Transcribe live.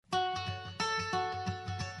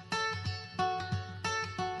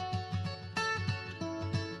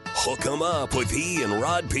Hook 'em up with E and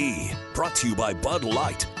Rod B. Brought to you by Bud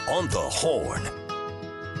Light on the Horn.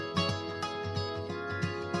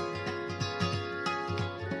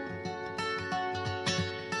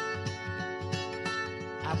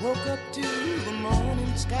 I woke up to the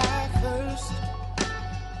morning sky first.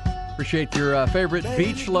 Appreciate your favorite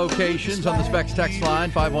beach locations on the Specs text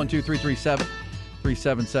line,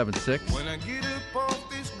 512-337-3776. When I get up off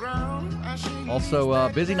this ground, I shake Also,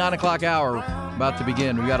 busy 9 o'clock hour about to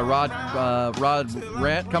begin. We got a Rod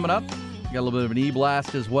rant coming up. We got a little bit of an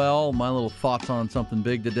E-blast as well. My little thoughts on something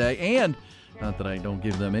big today. And, not that I don't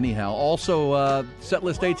give them anyhow, also set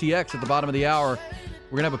list ATX at the bottom of the hour.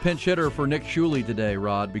 We're going to have a pinch hitter for Nick Shuley today,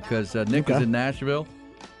 Rod, because Nick is in Nashville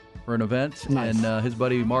for an event, and his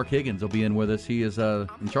buddy Mark Higgins will be in with us. He is in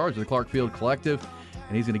charge of the Clark Field Collective,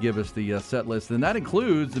 and he's going to give us the set list. And that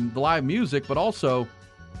includes the live music, but also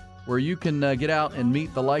where you can get out and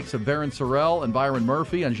meet the likes of Baron Sorrell and Byron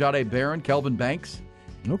Murphy, and Jade Barron, Kelvin Banks,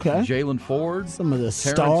 Jalen Ford, some of the Terrence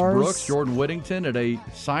stars. Brooks, Jordan Whittington at a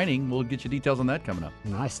signing. We'll get you details on that coming up.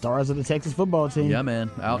 Nice stars of the Texas football team. Yeah,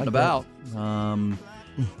 man, out and about.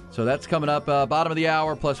 So that's coming up bottom of the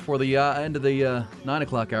hour, plus for the end of the 9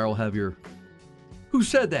 o'clock hour, we'll have your Who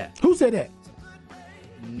Said That? Who said that?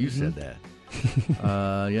 You said that.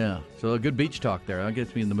 Yeah. So a good beach talk there. That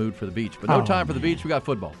gets me in the mood for the beach. But no time for the beach. We got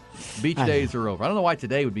football. Beach days are over. I don't know why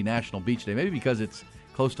today would be National Beach Day. Maybe because it's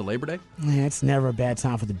close to Labor Day. Yeah, it's never a bad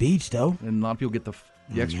time for the beach, though. And a lot of people get the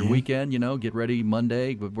extra weekend, get ready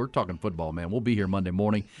Monday. But we're talking football, man. We'll be here Monday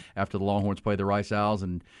morning after the Longhorns play the Rice Owls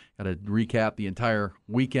and got to recap the entire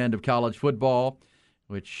weekend of college football,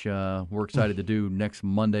 which we're excited to do next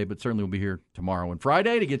Monday. But certainly we'll be here tomorrow and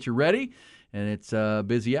Friday to get you ready. And it's a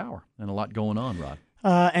busy hour and a lot going on, Rod.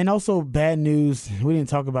 And also bad news. We didn't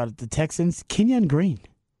talk about it. The Texans, Kenyon Green.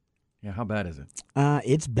 Yeah, how bad is it?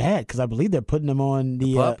 It's bad because I believe they're putting him on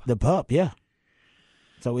the pup. Yeah.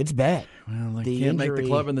 So it's bad. Well, they can't make the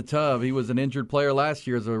club in the tub. He was an injured player last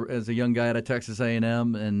year as a young guy out of Texas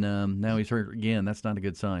A&M, and now he's hurt again. That's not a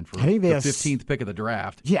good sign for the 15th pick of the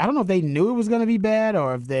draft. Yeah, I don't know if they knew it was going to be bad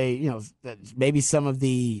or if they, maybe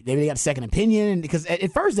maybe they got a second opinion. Because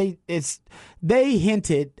at first they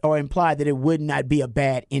hinted or implied that it would not be a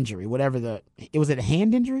bad injury. Was it a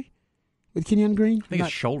hand injury with Kenyon Green? I think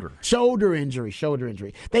it's shoulder. Shoulder injury.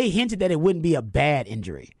 They hinted that it wouldn't be a bad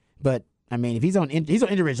injury, but. I mean, if he's on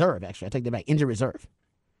injured reserve, actually. I take that back. Injured reserve.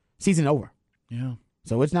 Season over. Yeah.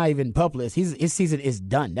 So it's not even PUP list. His season is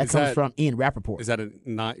done. That comes from Ian Rappaport. Is that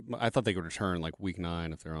I thought they could return like week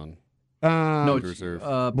 9 if they're on reserve.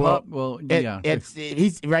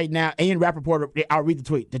 He's right now. Ian Rappaport. I'll read the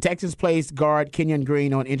tweet. The Texans placed guard Kenyon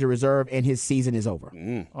Green on injured reserve, and his season is over.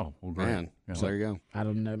 Oh, well, great. Man. Yeah. So there you go. I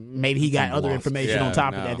don't know. Maybe he got other information on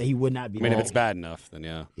top of that he would not be. I mean, if it's bad enough, then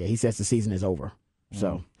yeah. Yeah, he says the season is over.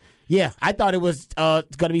 So. Yeah, I thought it was going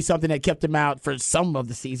to be something that kept him out for some of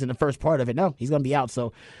the season, the first part of it. No, he's going to be out.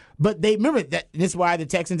 So, but they remember that this is why the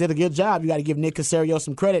Texans did a good job. You got to give Nick Caserio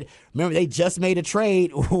some credit. Remember, they just made a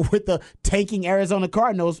trade with the tanking Arizona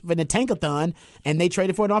Cardinals for the Tankathon, and they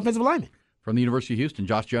traded for an offensive lineman from the University of Houston,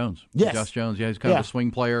 Josh Jones. Yes, Josh Jones. Yeah, he's kind of a swing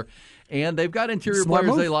player, and they've got interior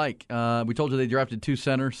players they like. We told you they drafted 2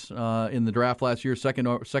 centers in the draft last year, second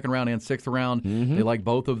round and 6th round. Mm-hmm. They like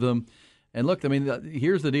both of them. And look, I mean,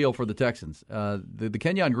 here's the deal for the Texans. The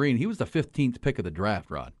Kenyon Green, he was the 15th pick of the draft,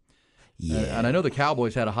 Rod. Yeah. And I know the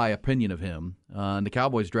Cowboys had a high opinion of him. And the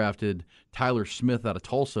Cowboys drafted Tyler Smith out of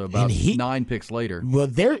Tulsa about 9 picks later.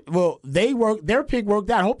 Their pick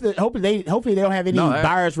worked out. Hopefully they don't have any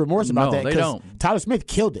buyer's remorse about that. No, they don't. Tyler Smith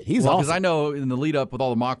killed it. He's awesome. Because I know in the lead up with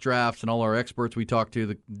all the mock drafts and all our experts we talked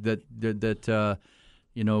to that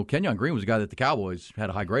Kenyon Green was a guy that the Cowboys had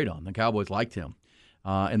a high grade on. The Cowboys liked him.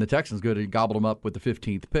 And the Texans gobbled him up with the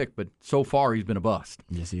 15th pick, but so far he's been a bust.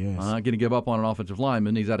 Yes, he is. Not going to give up on an offensive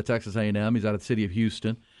lineman. He's out of Texas A&M. He's out of the city of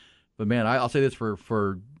Houston. But, man, I'll say this for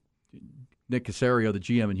Nick Caserio, the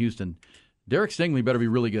GM in Houston. Derek Stingley better be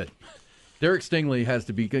really good. Derek Stingley has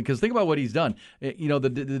to be good because think about what he's done. The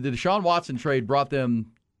Deshaun Watson trade brought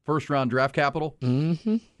them first-round draft capital,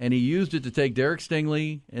 and he used it to take Derek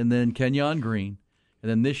Stingley and then Kenyon Green. And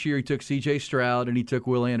then this year he took C.J. Stroud and he took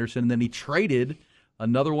Will Anderson, and then he traded –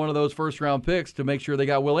 another one of those first-round picks to make sure they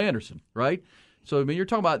got Will Anderson, right? So, I mean, you're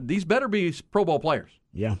talking about these better be Pro Bowl players.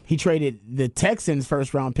 Yeah. He traded the Texans'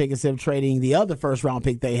 first-round pick instead of trading the other first-round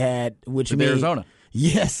pick they had, which means Arizona.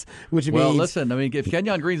 Yes. Which means... Well, listen, I mean, if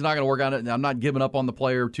Kenyon Green's not going to work on it, I'm not giving up on the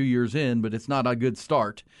player 2 years in, but it's not a good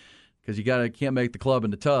start because can't make the club in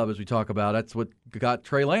the tub, as we talk about. That's what got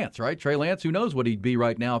Trey Lance, right? Trey Lance, who knows what he'd be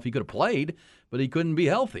right now if he could have played, but he couldn't be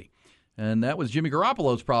healthy. And that was Jimmy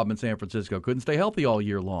Garoppolo's problem in San Francisco. Couldn't stay healthy all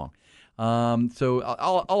year long. So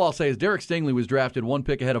all I'll say is Derek Stingley was drafted one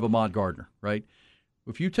pick ahead of Ahmad Gardner, right?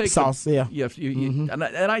 If you take Sauce, yeah. and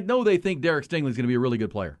I know they think Derek Stingley is going to be a really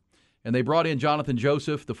good player. And they brought in Jonathan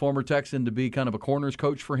Joseph, the former Texan, to be kind of a corners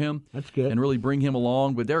coach for him. That's good. And really bring him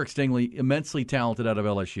along. But Derek Stingley, immensely talented out of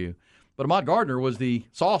LSU. But Ahmad Gardner was the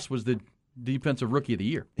defensive rookie of the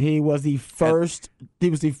year. He was the first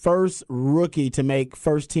rookie to make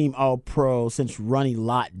first team All-Pro since Ronnie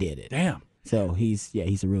Lott did it. Damn. So he's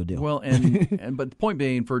a real deal. Well, but the point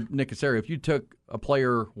being for Nick Caserio, if you took a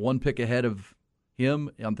player one pick ahead of him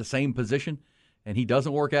on the same position and he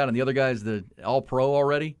doesn't work out and the other guy's the All-Pro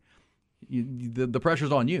already, the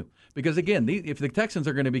pressure's on you. Because, again, if the Texans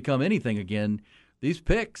are going to become anything again, these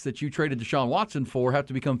picks that you traded Deshaun Watson for have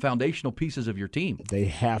to become foundational pieces of your team. They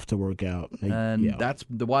have to work out. That's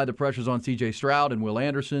why the pressure's on C.J. Stroud and Will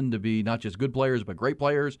Anderson to be not just good players but great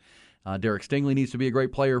players. Derek Stingley needs to be a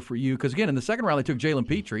great player for you. Because, again, in the second round, they took Jalen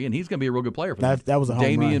Petrie, and he's going to be a real good player for them. That was a home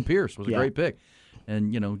run. Damian Pierce was a great pick.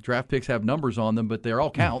 And, draft picks have numbers on them, but they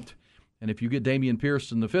all count. And if you get Damian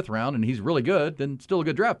Pierce in the fifth round and he's really good, then still a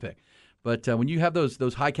good draft pick. But when you have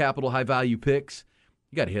those high capital, high value picks,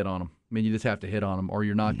 you got to hit on them. I mean, you just have to hit on them, or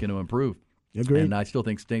you're not going to improve. Agreed. And I still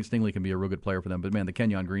think Stingley can be a real good player for them. But man, the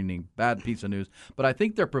Kenyon Green thing, bad piece of news. But I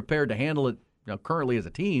think they're prepared to handle it. Currently as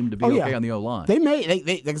a team to be okay on the O-line. They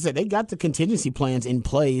like I said, they got the contingency plans in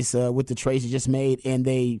place with the trades they just made, and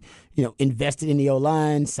they invested in the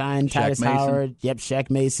O-line, signed Titus Howard,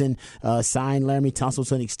 Shaq Mason, signed Laramie Tunsil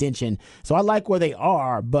to an extension. So I like where they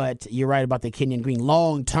are, but you're right about the Kenyon Green.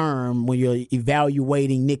 Long term, when you're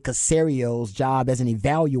evaluating Nick Caserio's job as an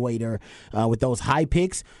evaluator with those high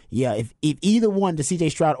picks, if either one, the C.J.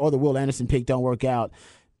 Stroud or the Will Anderson pick don't work out,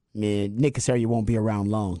 man, Nick Caserio won't be around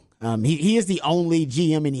long. He is the only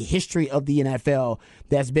GM in the history of the NFL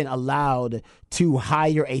that's been allowed to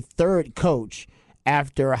hire a third coach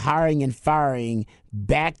after hiring and firing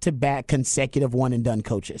back-to-back consecutive one-and-done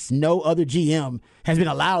coaches. No other GM has been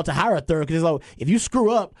allowed to hire a third because if you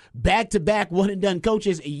screw up back-to-back one-and-done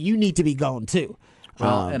coaches, you need to be gone too.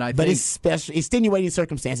 Well, but it's extenuating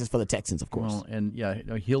circumstances for the Texans, of course. Well, and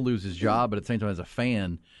he'll lose his job, but at the same time, as a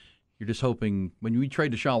fan, you're just hoping when you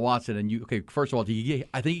trade Deshaun Watson and first of all,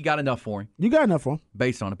 I think you got enough for him. You got enough for him.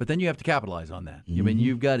 Based on it. But then you have to capitalize on that. I mean,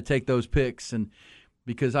 you've got to take those picks. And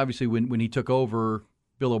because obviously when he took over,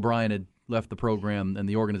 Bill O'Brien had left the program and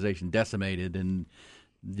the organization decimated and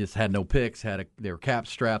just had no picks. They were cap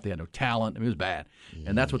strapped. They had no talent. I mean, it was bad.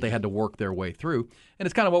 And that's what they had to work their way through. And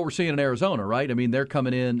it's kind of what we're seeing in Arizona, right? I mean, they're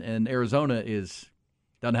coming in and Arizona doesn't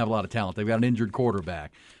have a lot of talent. They've got an injured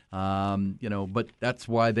quarterback. But that's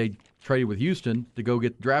why they traded with Houston to go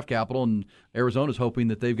get draft capital, and Arizona's hoping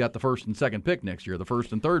that they've got the first and second pick next year, the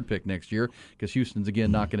first and third pick next year, because Houston's,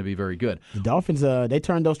 again, not going to be very good. The Dolphins, they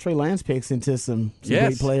turned those Trey Lance picks into some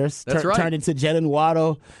great players. That's right. Turned into Jalen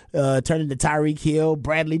Waddle, turned into Tyreek Hill,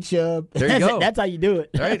 Bradley Chubb. There you go. That's how you do it.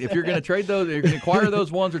 All right, if you're going to trade those, you're going to acquire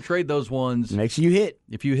those ones or trade those ones. Make sure you hit.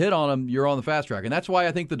 If you hit on them, you're on the fast track. And that's why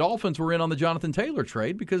I think the Dolphins were in on the Jonathan Taylor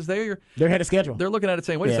trade, because they're ahead of schedule. They're looking at it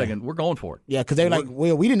saying, wait a second, we're going for it. Yeah, because they're like,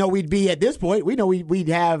 well, we didn't know we'd be at this point. We know we'd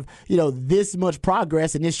have this much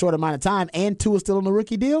progress in this short amount of time, and Tua's still on the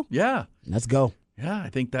rookie deal. Yeah, let's go. Yeah, I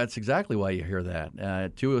think that's exactly why you hear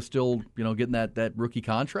that. Tua's still getting that rookie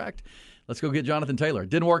contract. Let's go get Jonathan Taylor. It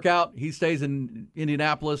didn't work out. He stays in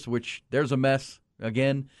Indianapolis, which there's a mess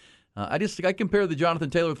again. I compare the Jonathan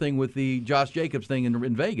Taylor thing with the Josh Jacobs thing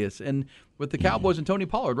in Vegas, and with the Cowboys and Tony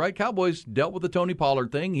Pollard, right? Cowboys dealt with the Tony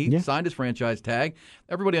Pollard thing. He signed his franchise tag.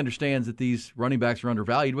 Everybody understands that these running backs are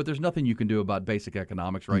undervalued, but there's nothing you can do about basic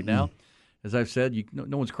economics right now. As I've said,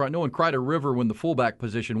 no one cried a river when the fullback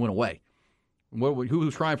position went away. Who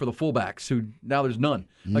was crying for the fullbacks? Who now there's none.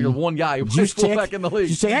 Like there's one guy who plays fullback in the league.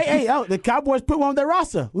 You say, hey, the Cowboys put one on their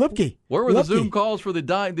roster. Lipke. Where were the Zoom calls for the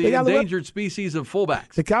endangered species of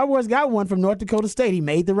fullbacks? The Cowboys got one from North Dakota State. He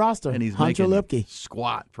made the roster. And he's Hunter making Lipke.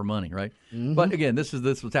 Squat for money, right? But again, this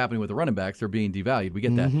is what's happening with the running backs. They're being devalued. We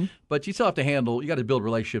get that. But you still have to you got to build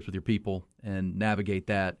relationships with your people and navigate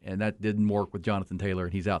that. And that didn't work with Jonathan Taylor,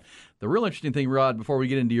 and he's out. The real interesting thing, Rod, before we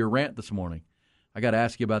get into your rant this morning, I got to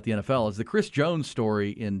ask you about the NFL, is the Chris Jones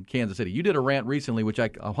story in Kansas City. You did a rant recently, which I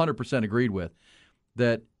 100% agreed with,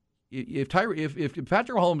 that if Patrick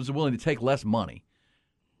Mahomes is willing to take less money,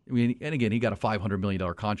 I mean, and again, he got a $500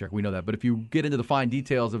 million contract. We know that. But if you get into the fine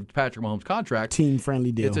details of Patrick Mahomes' contract,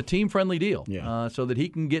 team-friendly deal. It's a team-friendly deal, so that he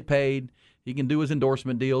can get paid. He can do his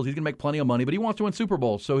endorsement deals. He's going to make plenty of money, but he wants to win Super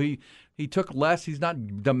Bowls. So he took less. He's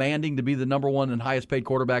not demanding to be the number one and highest paid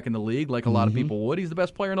quarterback in the league like a lot of people would. He's the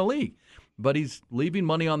best player in the league. But he's leaving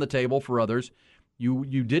money on the table for others. You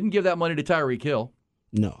didn't give that money to Tyreek Hill.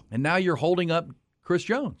 No. And now you're holding up Chris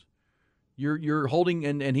Jones. You're holding,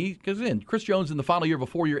 and he, because again, Chris Jones in the final year of a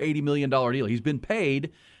 4-year, $80 million deal. He's been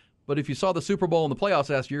paid, but if you saw the Super Bowl and the playoffs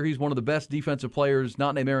last year, he's one of the best defensive players,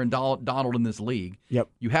 not named Aaron Donald, in this league. Yep.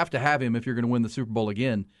 You have to have him if you're going to win the Super Bowl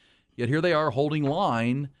again. Yet here they are holding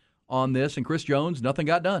line on this, and Chris Jones, nothing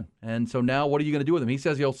got done. And so now what are you going to do with him? He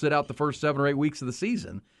says he'll sit out the first 7 or 8 weeks of the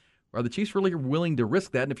season. Are the Chiefs really willing to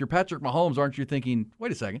risk that? And if you're Patrick Mahomes, aren't you thinking,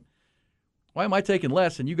 wait a second, why am I taking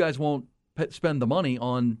less and you guys won't spend the money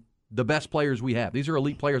on the best players we have? These are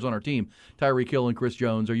elite players on our team, Tyreek Hill and Chris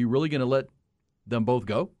Jones. Are you really going to let them both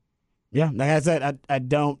go? Yeah, like I said, I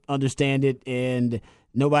don't understand it, and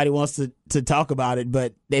nobody wants to talk about it,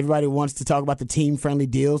 but everybody wants to talk about the team-friendly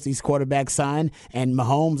deals these quarterbacks sign, and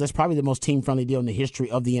Mahomes, that's probably the most team-friendly deal in the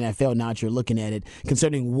history of the NFL now that you're looking at it,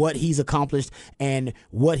 concerning what he's accomplished and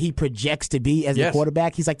what he projects to be as a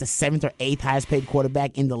quarterback. He's like the 7th or 8th highest-paid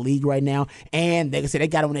quarterback in the league right now, and like I said, they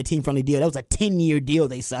got him on that team-friendly deal. That was a 10-year deal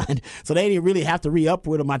they signed, so they didn't really have to re-up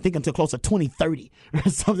with him, I think, until close to 2030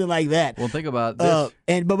 or something like that. Well, think about this.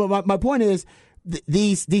 But my point is,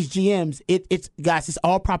 these GMs, it's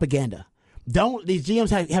all propaganda. These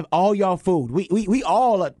GMs have all y'all fooled. We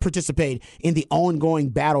all participate in the ongoing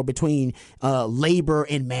battle between labor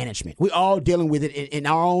and management. We all dealing with it in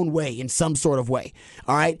our own way, in some sort of way.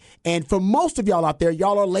 All right. And for most of y'all out there,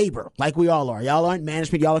 y'all are labor, like we all are. Y'all aren't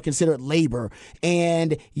management. Y'all are considered labor.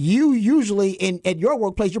 And you usually at your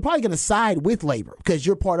workplace, you're probably going to side with labor because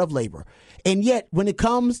you're part of labor. And yet, when it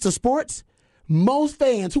comes to sports, most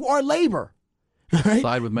fans who are labor, right?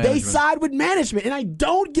 Side with management. They side with management, and I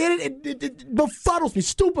don't get it. It befuddles me,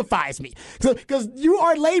 stupefies me. Because you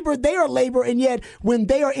are labor, they are labor, and yet when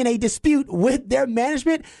they are in a dispute with their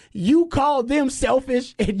management, you call them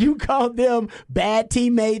selfish and you call them bad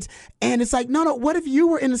teammates. And it's like, no, what if you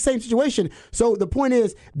were in the same situation? So the point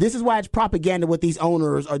is, this is why it's propaganda with these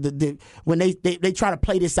owners, or when they try to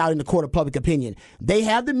play this out in the court of public opinion. They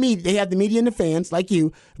have the media and the fans, like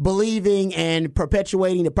you, believing and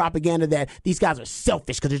perpetuating the propaganda that these guys are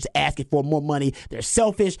selfish because they're just asking for more money. They're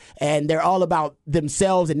selfish and they're all about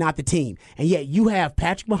themselves and not the team. And yet you have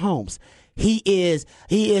Patrick Mahomes. He is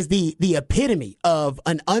the epitome of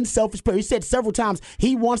an unselfish player. He said several times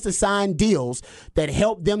he wants to sign deals that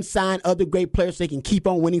help them sign other great players so they can keep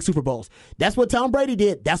on winning Super Bowls. That's what Tom Brady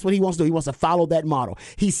did. That's what he wants to do. He wants to follow that model.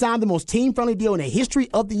 He signed the most team-friendly deal in the history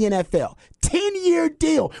of the NFL. 10-year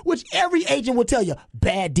deal, which every agent will tell you,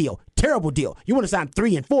 bad deal, terrible deal. You want to sign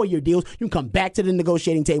 3- and 4-year deals, you can come back to the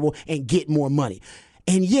negotiating table and get more money.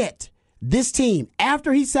 And yet, this team,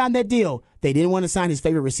 after he signed that deal, they didn't want to sign his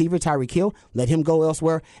favorite receiver, Tyreek Hill, let him go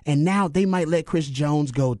elsewhere, and now they might let Chris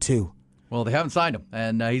Jones go too. Well, they haven't signed him,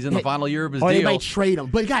 and he's in the final year of his deal. Or they might trade him.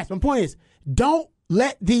 But guys, my point is, don't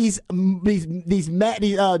let these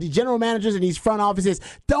general managers and these front offices,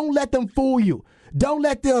 don't let them fool you. Don't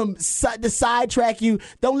let them sidetrack you.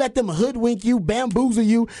 Don't let them hoodwink you, bamboozle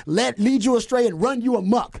you, lead you astray and run you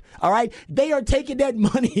amok. All right? They are taking that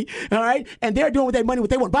money, all right? And they're doing with that money what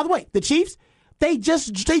they want. By the way, the Chiefs, they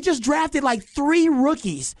just drafted like 3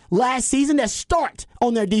 rookies last season that start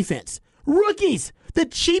on their defense. Rookies, the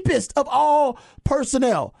cheapest of all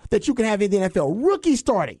personnel that you can have in the NFL. Rookie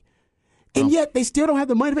starting. And yet they still don't have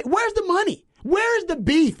the money to pay. Where's the money? Where's the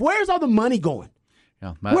beef? Where's all the money going?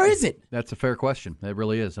 Yeah, where is it? That's a fair question. It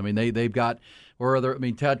really is. I mean, they've got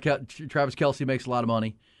Travis Kelce makes a lot of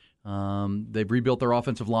money. They've rebuilt their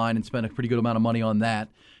offensive line and spent a pretty good amount of money on that.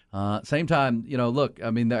 Same time, look, I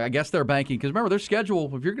mean, I guess they're banking because remember their schedule.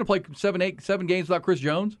 If you're going to play 7 games without Chris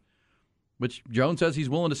Jones, which Jones says he's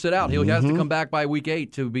willing to sit out, he has to come back by week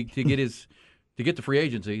 8 to get to free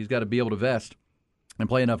agency. He's got to be able to vest and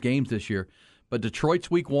play enough games this year. But Detroit's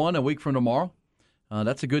week 1, a week from tomorrow.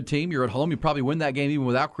 That's a good team. You're at home. You probably win that game even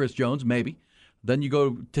without Chris Jones, maybe. Then you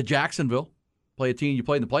go to Jacksonville, play a team you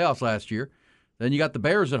played in the playoffs last year. Then you got the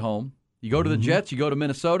Bears at home. You go to the Jets. You go to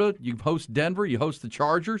Minnesota. You host Denver. You host the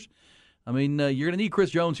Chargers. I mean, you're going to need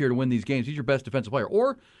Chris Jones here to win these games. He's your best defensive player.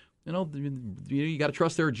 Or, you got to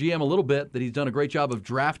trust their GM a little bit that he's done a great job of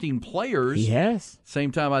drafting players. He has.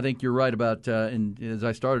 Same time, I think you're right about, and as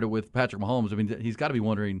I started it with Patrick Mahomes, I mean, he's got to be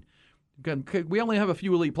wondering, we only have a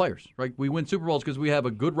few elite players, right? We win Super Bowls because we have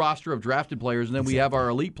a good roster of drafted players, and then we have our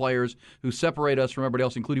elite players who separate us from everybody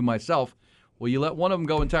else, including myself. Well, you let one of them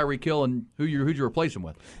go in Tyreek Hill, and who'd you replace him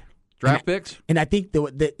with? Draft picks? And I think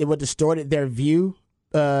what distorted their view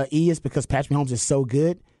is because Patrick Mahomes is so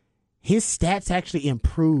good, his stats actually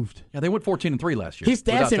improved. Yeah, they went 14-3 last year. His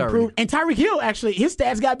stats improved. And Tyreek Hill, actually, his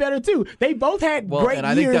stats got better, too. They both had great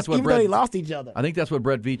years, even though they lost each other. I think that's what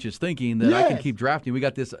Brett Veach is thinking, that I can keep drafting. We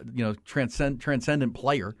got this transcendent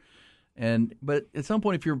player. But at some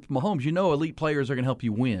point, if you're Mahomes, elite players are going to help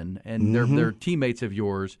you win, and they're teammates of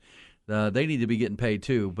yours. They need to be getting paid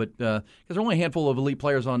too, but because there are only a handful of elite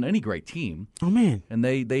players on any great team. Oh man! And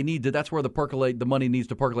they need to. That's where the money needs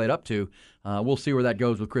to percolate up to. We'll see where that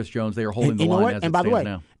goes with Chris Jones. They are holding the line as it stands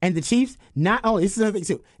now. And the Chiefs, not only this is another thing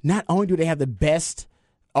too. Not only do they have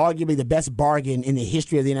arguably the best bargain in the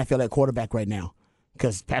history of the NFL at quarterback right now,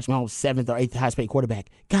 because Patrick Mahomes 7th or 8th highest paid quarterback.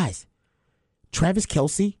 Guys, Travis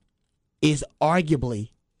Kelce is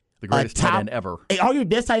arguably the greatest tight end ever. Arguably the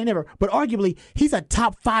best tight end ever, but arguably he's a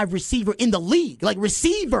top 5 receiver in the league. Like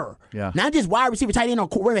receiver. Yeah. Not just wide receiver, tight end, or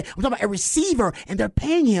quarterback. I'm talking about a receiver, and they're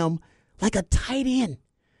paying him like a tight end.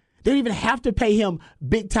 They don't even have to pay him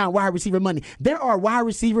big-time wide receiver money. There are wide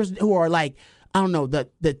receivers who are like, I don't know, the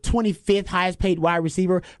 25th highest paid wide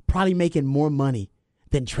receiver, probably making more money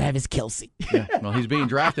than Travis Kelce. Yeah. Well, he's being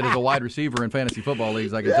drafted as a wide receiver in fantasy football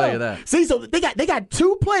leagues, I can tell you that. See, so they got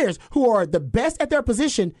 2 players who are the best at their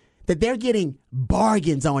position that they're getting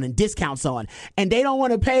bargains on and discounts on. And they don't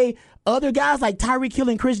want to pay other guys like Tyreek Hill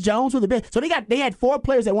and Chris Jones who are the best. So they had 4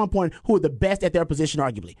 players at one point who were the best at their position,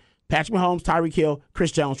 arguably. Patrick Mahomes, Tyreek Hill,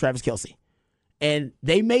 Chris Jones, Travis Kelce. And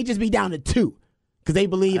they may just be down to 2 because they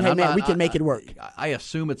believe, hey, man, we can make it work. I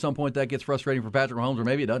assume at some point that gets frustrating for Patrick Mahomes, or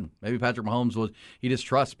maybe it doesn't. Maybe Patrick Mahomes he just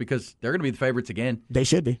trusts because they're going to be the favorites again. They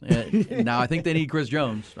should be. Now, I think they need Chris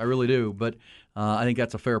Jones. I really do. But I think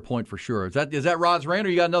that's a fair point for sure. Is that Rod's rant, or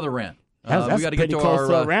you got another rant? That's we got to pretty get to close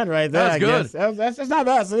to a rant right there. That's good. That's not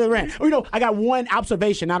bad. That's a rant. I got one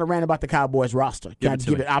observation, not a rant about the Cowboys roster. Can I just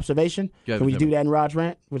give it an observation? Can we do that in Rod's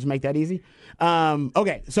rant? We'll just make that easy.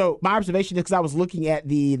 Okay, so my observation is because I was looking at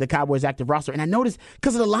the Cowboys active roster, and I noticed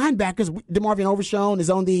because of the linebackers, DeMarvion Overshown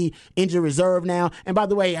is on the injured reserve now. And by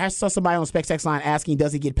the way, I saw somebody on SpecTex line asking,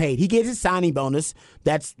 does he get paid? He gets his signing bonus.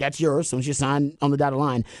 That's yours, so once you sign on the dotted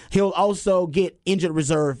line. He'll also get injured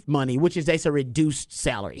reserve money, which is a reduced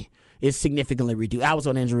salary. Is significantly reduced. I was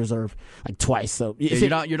on injury reserve like twice. So you're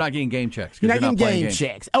not getting game checks. You're not getting game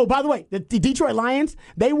checks. Oh, by the way, the Detroit Lions,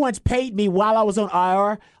 they once paid me while I was on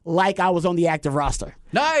IR like I was on the active roster.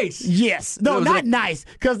 Nice. Yes. No, not nice,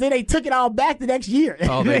 because then they took it all back the next year.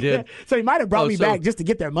 Oh, they did? So he might have brought me back just to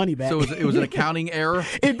get their money back. So it was an accounting error?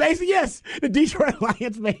 It basically, yes. The Detroit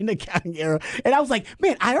Lions made an accounting error. And I was like,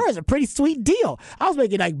 man, IR is a pretty sweet deal. I was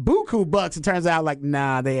making like buku bucks. It turns out like,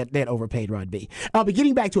 nah, they had overpaid Rod B. But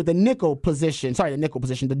getting back to it, the nickel position,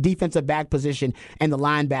 the defensive back position, and the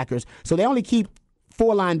linebackers. So they only keep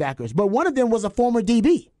 4 linebackers, but one of them was a former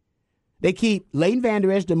DB. They keep Leighton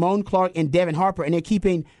Vander Esch, Damone Clark, and Devin Harper, and they're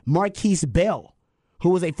keeping Marquise Bell, who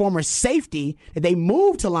was a former safety that they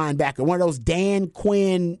moved to linebacker, one of those Dan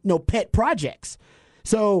Quinn pet projects.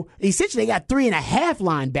 So essentially they got 3.5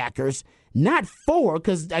 linebackers, not 4,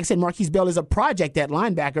 because like I said, Marquise Bell is a project at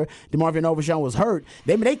linebacker. DeMarvion Overshown was hurt.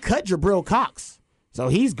 They cut Jabril Cox. So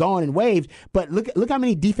he's gone and waived. But look how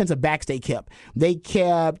many defensive backs they kept. They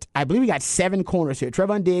kept, I believe we got 7 corners here.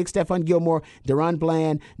 Trevon Diggs, Stephon Gilmore, Deron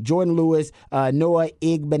Bland, Jordan Lewis, Noah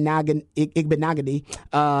Igbenogany,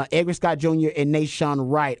 Edgar Scott Jr., and Nashawn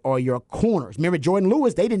Wright are your corners. Remember, Jordan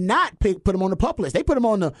Lewis, they did not put him on the PUP list. They put him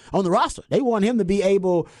on the roster. They want him to be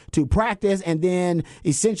able to practice, and then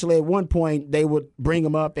essentially at one point they would bring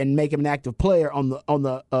him up and make him an active player on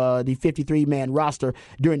the 53-man roster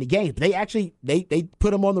during the game. But they actually they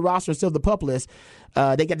put them on the roster instead of the PUP list.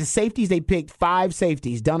 They got the safeties. They picked 5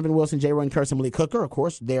 safeties. Donovan Wilson, J. Curse, and Malik Hooker, of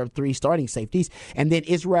course. They're 3 starting safeties. And then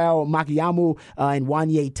Israel Makiyamu and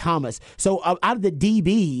Wanye Thomas. So out of the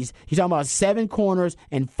DBs, you're talking about 7 corners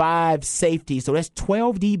and 5 safeties. So that's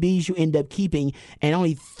 12 DBs you end up keeping, and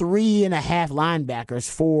only 3.5 linebackers,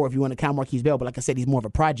 4 if you want to count Marquise Bell. But like I said, he's more of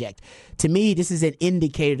a project. To me, this is an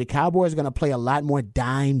indicator the Cowboys are going to play a lot more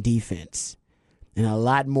dime defense and a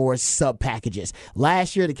lot more sub packages.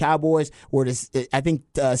 Last year, the Cowboys were, I think,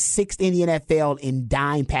 6th in the NFL in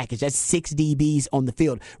dime package. That's 6 DBs on the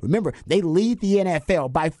field. Remember, they lead the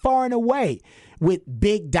NFL by far and away with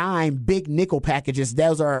big dime, big nickel packages.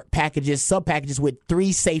 Those are packages, sub packages with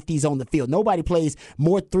 3 safeties on the field. Nobody plays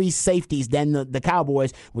more 3 safeties than the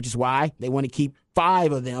Cowboys, which is why they want to keep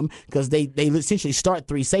 5 of them, because they essentially start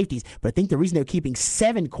 3 safeties. But I think the reason they're keeping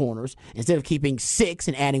 7 corners instead of keeping 6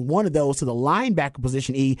 and adding one of those to the linebacker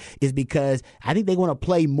position, is because I think they want to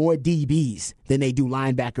play more DBs than they do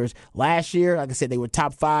linebackers. Last year, like I said, they were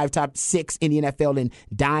top 5, top 6 in the NFL in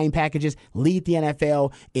dime packages, lead the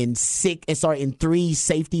NFL in 3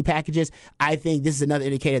 safety packages. I think this is another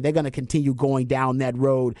indicator they're going to continue going down that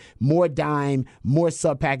road. More dime, more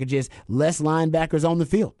sub packages, less linebackers on the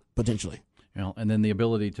field, potentially. And then the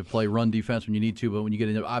ability to play run defense when you need to, but when you get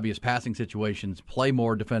into obvious passing situations, play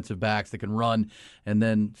more defensive backs that can run, and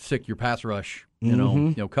then sick your pass rush.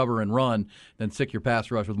 Cover and run, then sick your pass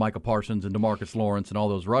rush with Micah Parsons and DeMarcus Lawrence and all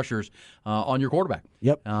those rushers on your quarterback.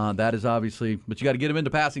 Yep. That is obviously, but you got to get them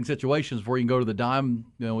into passing situations before you can go to the dime.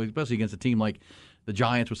 Especially against a team like the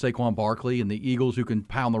Giants with Saquon Barkley and the Eagles who can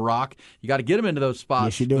pound the rock. You got to get them into those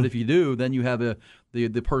spots. Yes, you do. But if you do, then you have the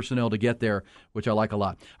personnel to get there, which I like a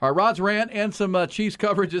lot. All right, Rod's rant and some Chiefs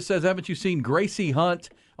coverage. It says, haven't you seen Gracie Hunt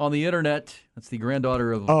on the internet? That's the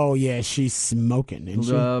granddaughter of. Oh yeah, she's smoking, isn't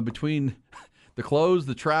she? Between the clothes,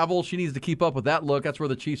 the travel, she needs to keep up with that look. That's where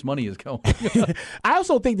the Chiefs' money is going. I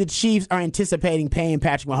also think the Chiefs are anticipating paying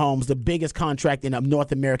Patrick Mahomes the biggest contract in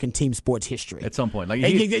North American team sports history. At some point.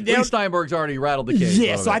 Lee Steinberg's already rattled the cage.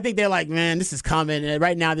 Yeah, so I think they're like, man, this is coming. And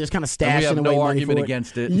right now, there's kind of stashing away money. We have no argument for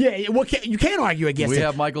against it. Yeah, well, you can't argue against it. We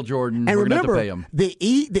have Michael Jordan. And we're going to remember, have to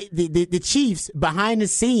pay him. The Chiefs, behind the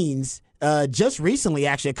scenes, just recently,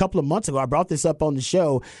 actually, a couple of months ago, I brought this up on the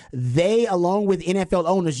show. They, along with NFL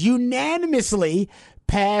owners, unanimously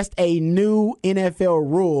passed a new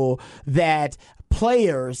NFL rule that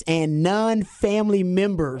players and non-family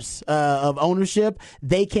members of ownership,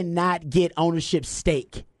 they cannot get ownership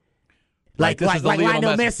stake. Like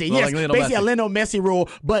Lionel Messi. Yes, basically a Lionel Messi rule.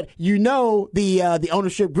 But the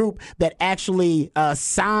ownership group that actually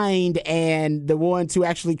signed and the ones who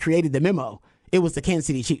actually created the memo, it was the Kansas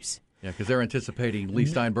City Chiefs. Yeah, because they're anticipating Lee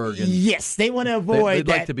Steinberg. And yes, they want to avoid they'd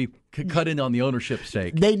like to be cut in on the ownership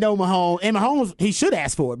stake. They know Mahomes. And Mahomes, he should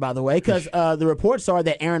ask for it, by the way, because the reports are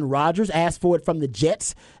that Aaron Rodgers asked for it from the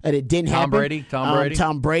Jets, and it didn't happen.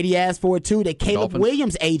 Tom Brady asked for it, too. That Caleb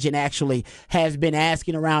Williams' agent actually has been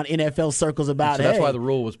asking around NFL circles about it. So that's why the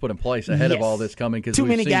rule was put in place ahead of all this coming. Too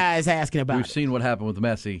many guys asking about it. We've seen what happened with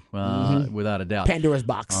Messi, without a doubt. Pandora's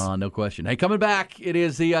box. No question. Hey, coming back, it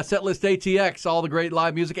is the Setlist ATX, all the great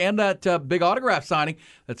live music, and that big autograph signing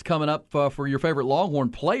that's coming up for your favorite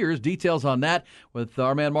Longhorn players. Details on that with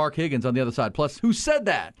our man Mark Higgins on the other side. Plus, who said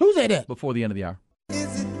that? Who said that? Before the end of the hour.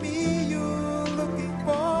 Is it me you're looking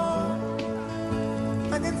for?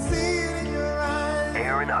 I can see it in your eyes.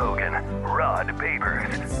 Aaron Hogan, Rod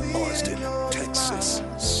Babers, Austin, Texas,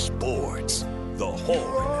 Sports, The Horn.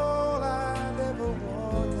 All I ever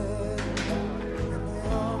wanted, and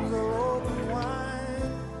my arms are open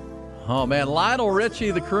wide. Oh, man, Lionel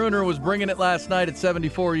Richie, the crooner, was bringing it last night at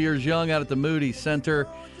 74 years young out at the Moody Center.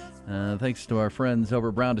 Thanks to our friends over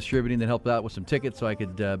at Brown Distributing that helped out with some tickets so I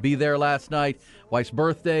could be there last night. Wife's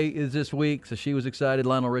birthday is this week, so she was excited.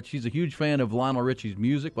 Lionel Richie, she's a huge fan of Lionel Richie's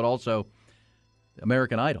music, but also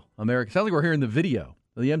American Idol. Sounds like we're hearing the video,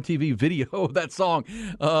 the MTV video of that song.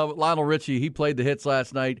 Lionel Richie, he played the hits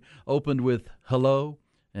last night, opened with Hello,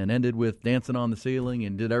 and ended with Dancing on the Ceiling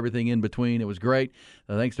and did everything in between. It was great.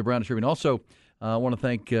 Thanks to Brown Distributing. Also, I want to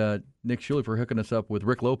thank Nick Shuley for hooking us up with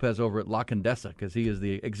Rick Lopez over at La Condesa, because he is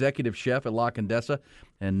the executive chef at La Condesa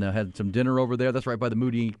and had some dinner over there. That's right by the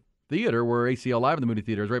Moody Theater, where ACL Live in the Moody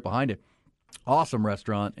Theater is right behind it. Awesome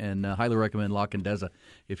restaurant, and highly recommend La Condesa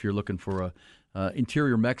if you're looking for a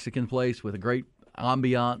interior Mexican place with a great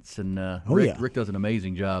ambiance. And Rick does an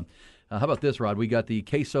amazing job. How about this, Rod? We got the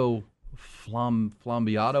queso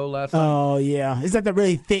flambeado last night. Oh, yeah. Is that the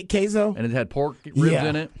really thick queso? And it had pork ribs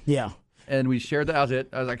in it. Yeah. And we shared that. That was it.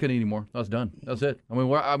 I couldn't eat anymore. I was done. That was it. I mean,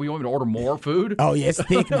 we want me to order more food? Oh, yeah, it's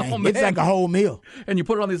thick, man. Oh, man. It's like a whole meal. And you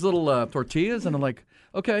put it on these little tortillas, and I'm like,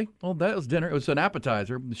 okay, well, that was dinner. It was an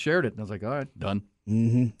appetizer. We shared it. And I was like, all right, done.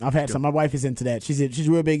 Mm-hmm. I've had some. My wife is into that. She's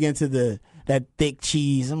real big into that thick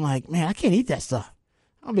cheese. I'm like, man, I can't eat that stuff.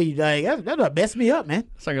 I'll be like, that'll mess me up, man.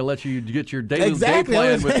 It's not going to let you get your day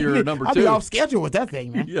plan with your number 2. I'll be off schedule with that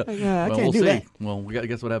thing, man. Yeah. I can't do that. Well, we got to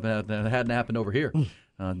guess what happened. That hadn't happened over here.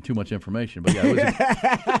 Too much information, but yeah, it was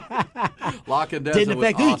La Condesa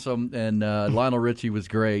was awesome, and Lionel Richie was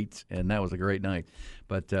great, and that was a great night.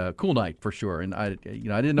 But cool night for sure. And I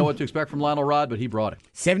didn't know what to expect from Lionel Rod, but he brought it.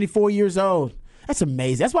 74 years old. That's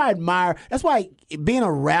amazing. That's why I admire. That's why being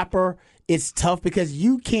a rapper is tough, because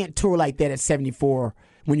you can't tour like that at 74.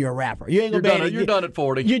 When you're a rapper, you're done at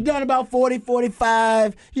 40. You're done about 40,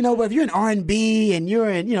 45. But if you're in R&B and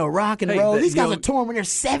you're in rock and roll, these guys are touring when they're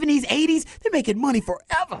 70s, 80s. They're making money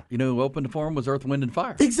forever. Who opened for them was Earth, Wind, and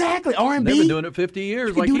Fire. Exactly, R&B. They've been doing it 50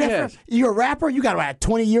 years, like he has. You're a rapper. You got a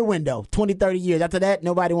 20-year window, 20, 30 years. After that,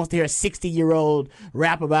 nobody wants to hear a 60-year-old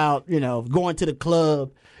rap about going to the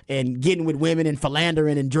club and getting with women and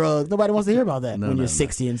philandering and drugs. Nobody wants to hear about that when you're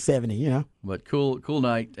 60 and 70. But cool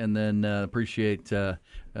night, and then appreciate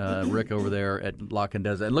Rick over there at La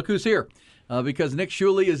Condesa. And look who's here, because Nick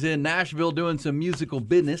Shuley is in Nashville doing some musical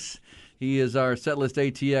business. He is our Setlist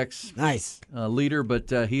ATX leader,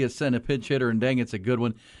 but he has sent a pinch hitter, and dang, it's a good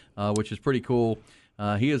one, which is pretty cool.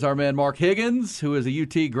 He is our man Mark Higgins, who is a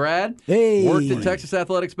UT grad. Hey. Worked at Texas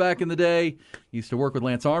Athletics back in the day. Used to work with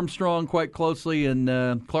Lance Armstrong quite closely in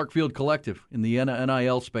Clark Field Collective in the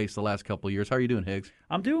NIL space the last couple of years. How are you doing, Higgs?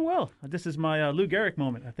 I'm doing well. This is my Lou Gehrig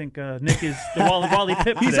moment. I think Nick is the Wally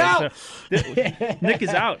Pipp today. He's out. So, Nick is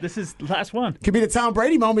out. This is the last one. Could be the Tom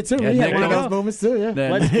Brady moment, too. Yeah, He had Nick one of will. those moments, too, yeah.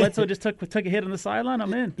 Bledsoe just took a hit on the sideline.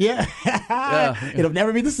 I'm in. Yeah. It'll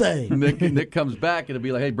never be the same. Nick comes back, it'll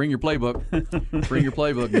be like, hey, bring your playbook. Bring your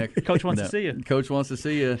playbook, Nick. Coach wants to see you. Coach wants to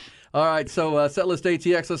see you. All right, so Setlist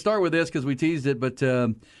ATX. Let's start with this because we teased it, but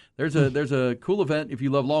there's a cool event if you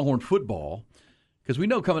love Longhorn football. Because we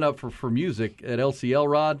know coming up for music at LCL,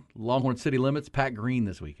 Rod, Longhorn City Limits, Pat Green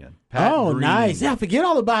this weekend. Pat Green. Nice. Yeah, forget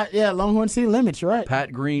all about Longhorn City Limits, right?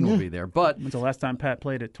 Pat Green will be there. But When's the last time Pat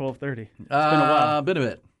played at 12:30? It's been a while. Been a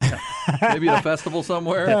bit. Maybe at a festival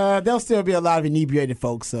somewhere. There'll still be a lot of inebriated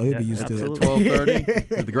folks, so he'll be used to it.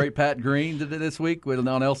 12:30. The great Pat Green did it this week on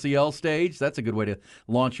LCL stage. That's a good way to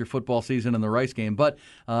launch your football season in the Rice game. But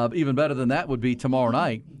even better than that would be tomorrow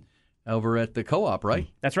night over at the Co-op, right?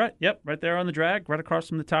 That's right. Yep, right there on the drag, right across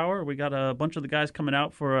from the tower. We got a bunch of the guys coming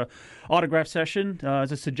out for a autograph session.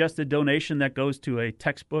 It's a suggested donation that goes to a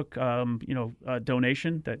textbook,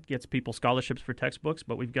 donation that gets people scholarships for textbooks.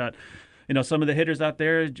 But we've got, some of the hitters out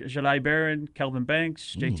there: Jalai Barron, Kelvin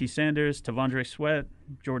Banks, J.T. Sanders, Tavondre Sweat,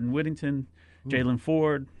 Jordan Whittington, Jalen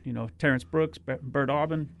Ford, Terrence Brooks, Bert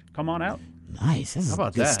Auburn. Come on out. Nice. This is How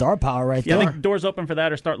about good that? star power right Yeah, there. I think doors open for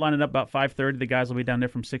that or start lining up about 5:30. The guys will be down there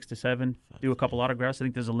from 6 to 7. Do a couple autographs. I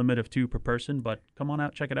think there's a limit of 2 per person, but come on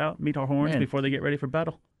out, check it out. Meet our horns Man. before they get ready for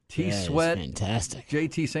battle. T. Yeah, it's Sweat, fantastic.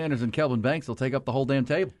 J.T. Sanders, and Kelvin Banks will take up the whole damn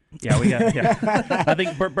table. Yeah, we got. Yeah, I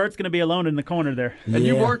think Bert's going to be alone in the corner there. And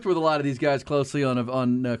you Yeah. worked with a lot of these guys closely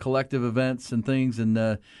on collective events and things.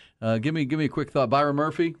 And give me a quick thought. Byron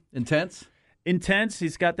Murphy, intense. Intense.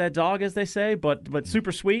 He's got that dog, as they say, but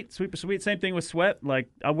super sweet, super sweet. Same thing with Sweat. Like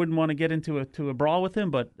I wouldn't want to get into a brawl with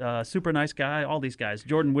him, but super nice guy. All these guys.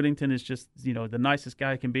 Jordan Whittington is just the nicest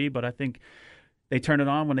guy he can be. But I think they turn it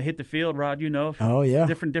on when they hit the field. Rod, Oh, yeah.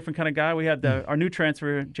 different kind of guy. We had our new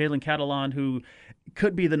transfer, Jalen Catalan, who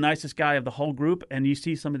could be the nicest guy of the whole group. And you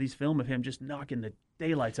see some of these film of him just knocking the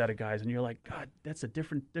daylights out of guys, and you're like, God, that's a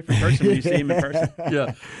different person when you see him in person.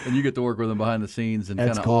 Yeah, and you get to work with him behind the scenes and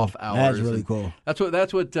That's kind of cool. off hours. That's really And cool.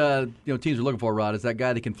 That's what teams are looking for, Rod. Is that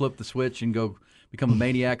guy that can flip the switch and go become a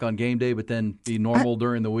maniac on game day, but then be normal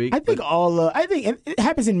during the week. I think it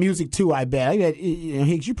happens in music too. I bet.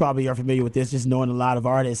 Higgs, you probably are familiar with this, just knowing a lot of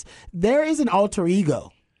artists. There is an alter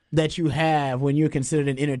ego that you have when you're considered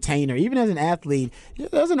an entertainer, even as an athlete.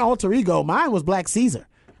 There's an alter ego. Mine was Black Caesar.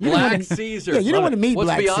 Black Caesar. Yeah, you don't want to meet What's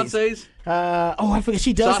Black Beyonce's? Caesar. I forget.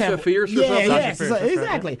 She does Sasha have Fierce or yeah, something? yes, Sasha Fierce,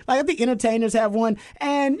 exactly. Like I think entertainers have one,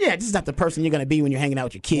 and this is not the person you're going to be when you're hanging out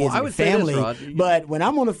with your kids Well, I and your would say this, family. Rod. But when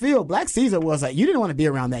I'm on the field, Black Caesar was like, you didn't want to be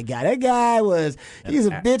around that guy. That guy was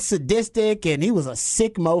a bit sadistic, and he was a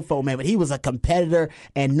sick mofo, man. But he was a competitor,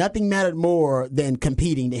 and nothing mattered more than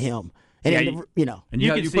competing to him. And Yeah, And You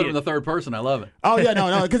you can put see him in it. the third person. I love it. Oh yeah,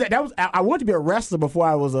 no, because that was I wanted to be a wrestler before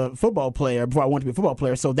I was a football player. Before I wanted to be a football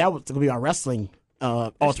player, so that was going to be our wrestling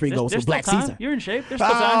alter ego. So There's Black still time. Caesar. You're in shape. There's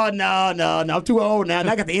still Oh time. no! I'm too old now.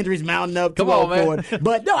 And I got the injuries mounting up. Too Come on, old man. for it.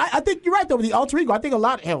 But no, I think you're right though. With the alter ego, I think a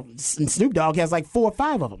lot. Hell, Snoop Dogg has like 4 or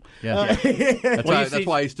 5 of them. Yeah. That's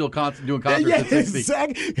why he's still doing concerts Yeah, at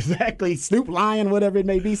 60. exactly. Snoop Lion, whatever it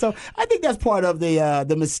may be. So I think that's part of the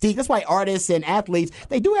mystique. That's why artists and athletes,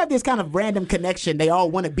 they do have this kind of random connection. They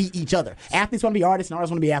all want to beat each other. Athletes want to be artists, and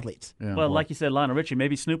artists want to be athletes. Yeah, Well, like you said, Lionel Richie,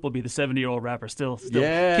 maybe Snoop will be the 70-year-old rapper still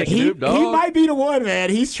Yeah, kicking. He Snoop Dogg. might be the one, man.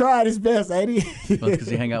 He's tried his best, ain't he? because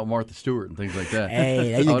he hang out with Martha Stewart and things like that.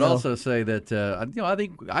 Hey, there you I would go. also say that I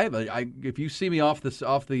think if you see me off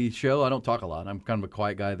the show, I don't talk a lot. I'm kind of a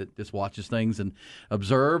quiet guy that just watches things and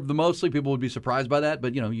observe the mostly. People would be surprised by that,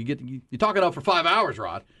 but you talk it up for 5 hours,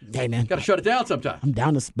 Rod. Hey, man. Got to shut it down sometime. I'm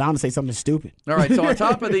bound to say something stupid. All right, so on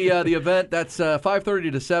top of the event, that's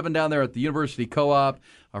 5:30 to 7 down there at the University Co-op.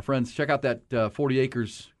 Our friends, check out that 40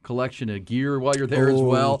 Acres collection of gear while you're there as Oh,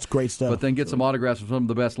 well. it's great stuff. But then get some autographs from some of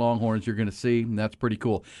the best Longhorns you're going to see, and that's pretty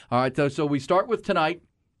cool. All right, so we start with tonight.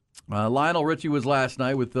 Lionel Richie was last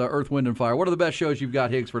night with Earth, Wind, and Fire. What are the best shows you've got,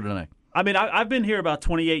 Higgs, for tonight? I mean, I've been here about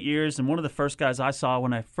 28 years, and one of the first guys I saw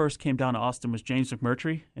when I first came down to Austin was James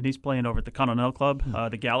McMurtry, and he's playing over at the Continental Club,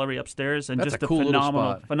 the gallery upstairs, and That's just a cool little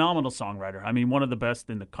spot. phenomenal songwriter. I mean, one of the best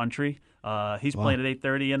in the country. He's playing at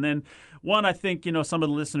 8:30, and then one I think some of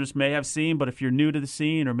the listeners may have seen, but if you're new to the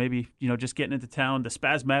scene or maybe just getting into town, the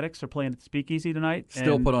Spasmatics are playing at the Speakeasy tonight.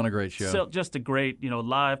 Still and put on a great show. Still just a great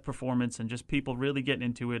live performance, and just people really getting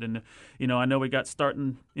into it. And I know we got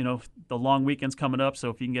starting the long weekends coming up, so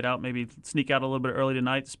if you can get out, maybe sneak out a little bit early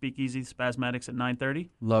tonight. Speakeasy Spasmatics at 9:30.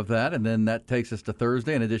 Love that. And then that takes us to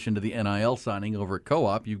Thursday. In addition to the NIL signing over at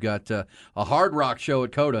Co-op, you've got a hard rock show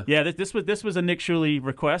at Coda. Yeah, this was a Nick Shuley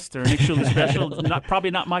request or a Nick Shuley special. Probably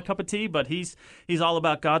not my cup of tea, but he's all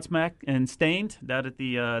about Godsmack and Stained down at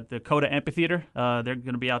the Coda Amphitheater. They're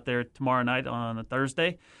going to be out there tomorrow night on a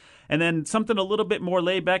Thursday. And then something a little bit more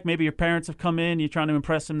laid back. Maybe your parents have come in. You're trying to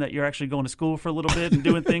impress them that you're actually going to school for a little bit and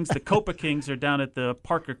doing things. The Copa Kings are down at the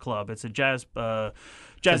Parker Club. It's a jazz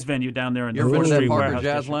venue down there in You the ever been to 4th that Street Parker Warehouse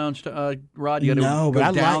Jazz District. Lounge, Rod? You got to No, but I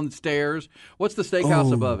go downstairs. What's the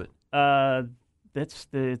steakhouse above it? That's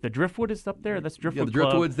the Driftwood is up there. That's Driftwood. Yeah, the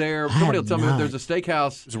Driftwood's there. Somebody will tell me there's a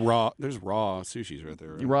steakhouse. There's raw sushi's right there.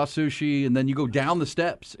 Right? Raw sushi, and then you go down the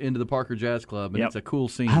steps into the Parker Jazz Club, and Yep. it's a cool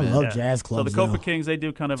scene. I man. love jazz clubs. So the Copa though. Kings, they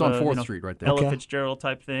do kind of It's on a 4th Street right there. Ella Okay. Fitzgerald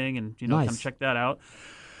type thing, and Nice. kind of check that out.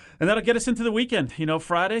 And that'll get us into the weekend.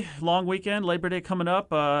 Friday, long weekend, Labor Day coming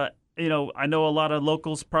up. I know a lot of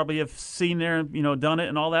locals probably have seen there, done it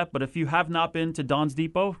and all that. But if you have not been to Don's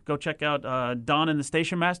Depot, go check out Don and the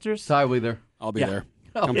Station Masters. Ty, we there. I'll be Yeah. there.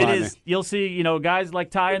 Come It by is. me. You'll see, guys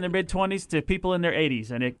like Ty in their mid-20s to people in their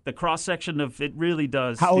 80s, and the cross section of it really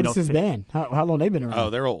does. How old is this fit. band? How long they been around? Oh,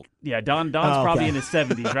 they're old. Yeah, Don's Oh, probably okay. in his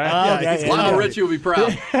 70s, right? Oh, Yeah, okay, he's- yeah. Lionel Richie will be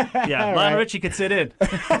proud. yeah, Lionel Richie could sit in.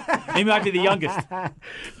 He might be the youngest.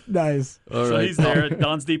 Nice. All So right. he's there at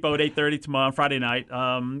Don's Depot at 8:30 tomorrow, Friday night.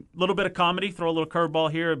 Little bit of comedy, throw a little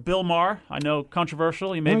curveball here. Bill Maher, I know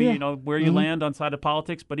controversial. He maybe yeah. where you land on side of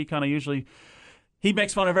politics, but he kind of usually he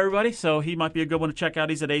makes fun of everybody. So he might be a good one to check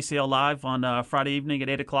out. He's at ACL Live on Friday evening at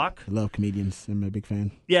 8:00. I love comedians. I'm a big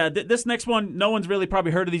fan. Yeah, this next one, no one's really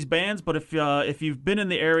probably heard of these bands, but if you've been in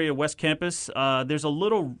the area, West Campus, there's a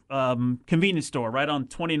little convenience store right on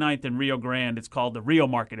 29th in Rio Grande. It's called the Rio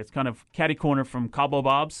Market. It's kind of catty corner from Cabo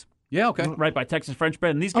Bob's. Yeah, okay. Right by Texas French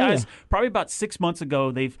Bread. And these Oh, guys, yeah. probably about 6 months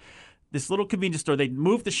ago, this little convenience store, they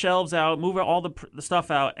move the shelves out, move all the stuff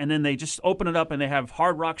out, and then they just open it up and they have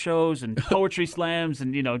hard rock shows and poetry slams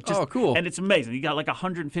and, just. Oh, cool. And it's amazing. You got like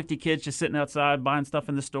 150 kids just sitting outside buying stuff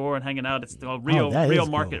in the store and hanging out. It's the that Rio is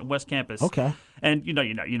Market cool. in West Campus. Okay. And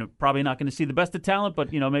you're probably not going to see the best of talent,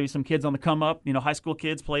 but maybe some kids on the come up. High school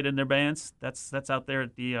kids played in their bands. That's out there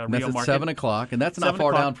at the And Rio that's at Market. 7:00, and that's not 7 far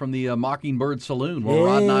o'clock. down from the Mockingbird Saloon, where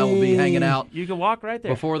Rod and I will be hanging out You can walk right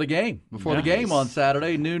there. before the game. Before the Yeah. game on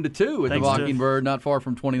Saturday, noon to 2 at Thanks the to- Mockingbird, not far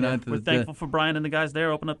from 29th. We're thankful for Brian and the guys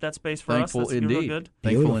there. Open up that space for Thankful us. That's real indeed. good.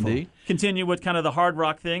 Thankful Beautiful. indeed. Continue with kind of the hard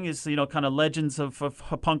rock thing is kind of legends of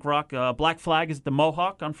punk rock. Black Flag is at the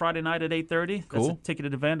Mohawk on Friday night at 8:30. That's Cool. a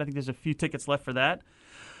ticketed event. I think there's a few tickets left for that.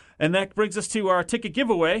 And that brings us to our ticket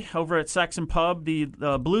giveaway over at Saxon Pub, the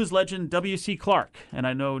blues legend W.C. Clark. And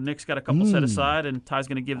I know Nick's got a couple set aside, and Ty's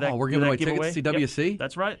going to give that. Oh, we're give giving that away tickets giveaway. to see W.C.? Yep,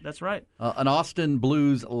 that's right. That's right. An Austin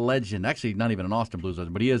blues legend. Actually, not even an Austin blues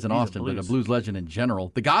legend, but he is an Austin, but a blues legend in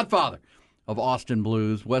general. The godfather of Austin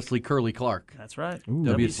blues, Wesley Curly Clark. That's right.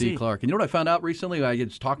 W.C. Clark. And you know what I found out recently? I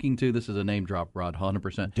was talking to, this is a name drop, Rod,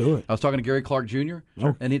 100%. Do it. I was talking to Gary Clark Jr.,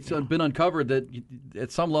 and it's been uncovered that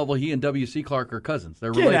at some level he and W.C. Clark are cousins.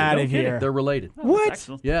 They're Get related. outta Don't kid here. it. They're related. What?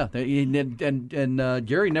 Excellent. Yeah, and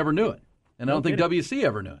Gary never knew it. And I don't think kidding. W.C.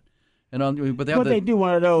 ever knew it. And but they have What they do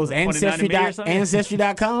one of those 29andMe or something?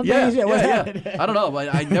 ancestry.com Yeah, things? What happened? I don't know.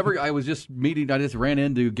 I was just meeting. I just ran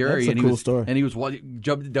into Gary, That's a and cool he was story. and he was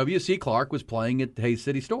W.C. Clark was playing at Hayes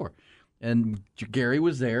City Store, and Gary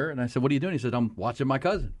was there, and I said, "What are you doing?" He said, "I'm watching my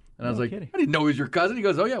cousin." And I was like, kidding. "I didn't know he was your cousin." He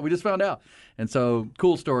goes, "Oh yeah, we just found out." And so,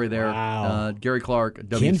 cool story there. Wow. Gary Clark,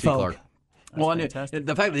 W.C. Kinfolk. Clark. Well, fantastic.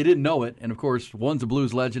 the fact that they didn't know it, and of course, one's a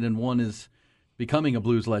blues legend and one is becoming a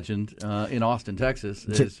blues legend in Austin, Texas,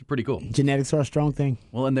 is pretty cool. Genetics are a strong thing.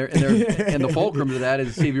 Well, and the fulcrum to that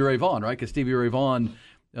is Stevie Ray Vaughan, right? Because Stevie Ray Vaughan,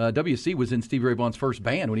 W.C. was in Stevie Ray Vaughan's first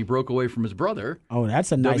band when he broke away from his brother. Oh,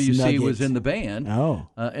 that's a nice W.C. nugget. was in the band. Oh.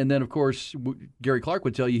 And then, of course, Gary Clark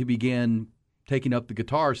would tell you he began taking up the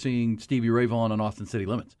guitar seeing Stevie Ray Vaughan on Austin City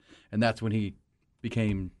Limits. And that's when he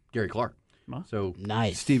became Gary Clark. So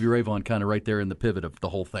Nice. Stevie Ray Vaughan kind of right there in the pivot of the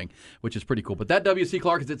whole thing, which is pretty cool. But that W.C.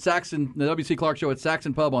 Clark is at Saxon, the W.C. Clark show at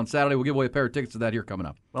Saxon Pub on Saturday. We'll give away a pair of tickets to that here coming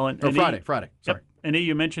up. Well, and Friday. Sorry. Yep. And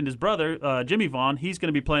you mentioned his brother, Jimmy Vaughn. He's going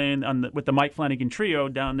to be playing with the Mike Flanagan Trio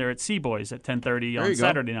down there at Seaboys at 10:30 on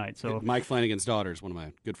Saturday night. So Mike Flanagan's daughter is one of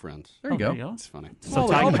my good friends. There you go. It's funny. So all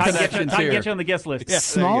time the to connections here. get you on the guest list.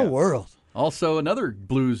 Small world. Also, another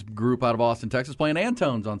blues group out of Austin, Texas, playing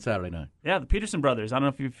Antones on Saturday night. Yeah, the Peterson brothers. I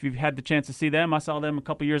don't know if you've had the chance to see them. I saw them a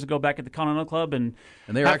couple years ago back at the Continental Club, and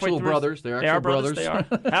they're actual brothers. They are brothers. They are.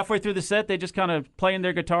 Halfway through the set, they just kind of playing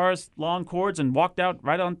their guitars, long chords, and walked out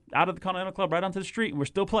of the Continental Club right onto the street, and we're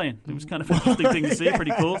still playing. It was kind of an interesting thing to see.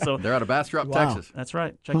 Pretty cool. So they're out of Bastrop, Texas. That's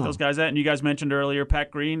right. Check those guys out. And you guys mentioned earlier,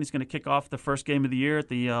 Pat Green is going to kick off the first game of the year at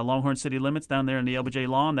the Longhorn City Limits down there in the LBJ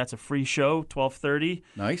Lawn. That's a free show, 12:30.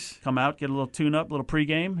 Nice. Come out, get a little tune-up, a little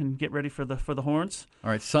pregame, and get ready for the Horns. All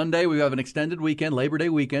right, Sunday we have an extended weekend, Labor Day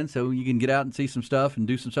weekend, so you can get out and see some stuff and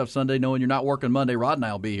do some stuff Sunday, knowing you're not working Monday. Rod and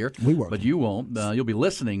I will be here. We work, but you won't. You'll be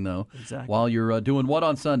listening though. Exactly. While you're doing what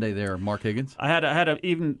on Sunday there, Mark Higgins? I had to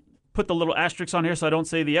even put the little asterisk on here so I don't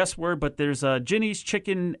say the S word, but there's Ginny's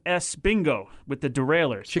Chicken S Bingo with the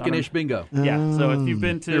Derailers. Chicken-ish bingo. Yeah, so if you've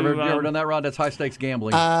been to... You ever done that, Rod? That's high-stakes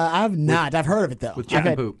gambling. I've not. I've heard of it, though. With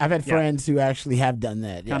chicken poop. I've had friends who actually have done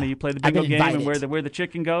that. Kind of you play the I've bingo been game and invited. where the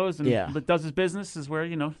chicken goes and does his business is where,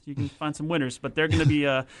 you can find some winners. But they're going to be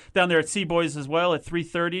down there at Seaboys as well at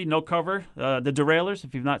 3:30, no cover. The Derailers,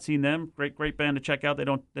 if you've not seen them, great band to check out. They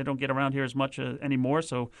don't get around here as much anymore,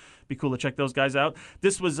 so be cool to check those guys out.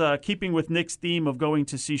 This was keeping with Nick's theme of going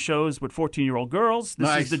to see shows with 14-year-old girls.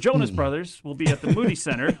 This is the Jonas Brothers. Will be at the Moody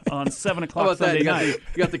Center on 7 o'clock How about Sunday that? night.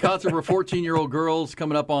 You got the concert for 14-year-old girls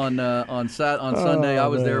coming up on Sunday. I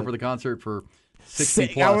was there for the concert for 60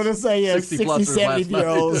 plus. I want to say, 60,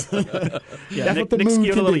 70-year-olds. Yeah, Nick's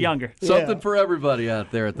skewed a little younger. Something for everybody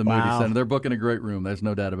out there at the Moody Center. They're booking a great room. There's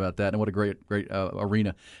no doubt about that. And what a great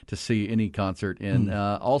arena to see any concert in.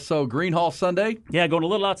 Also, Green Hall Sunday. Yeah, going a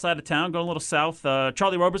little outside of town, going a little south.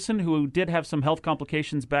 Charlie Roberson, who did have some health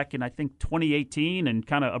complications back in, I think, 2018 and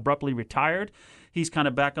kind of abruptly retired. He's kind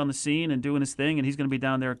of back on the scene and doing his thing, and he's going to be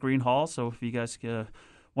down there at Green Hall. So if you guys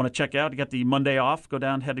want to check out, you got the Monday off, go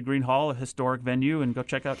down, head to Green Hall, a historic venue, and go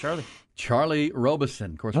check out Charlie. Charlie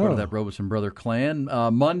Robeson, of course, part of that Robeson brother clan.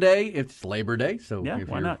 Monday, it's Labor Day, so if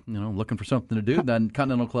why you're not? Looking for something to do, then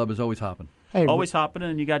Continental Club is always hopping. Hey, always hopping,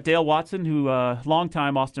 and you got Dale Watson, who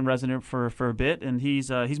longtime Austin resident for a bit, and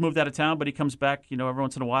he's moved out of town, but he comes back, every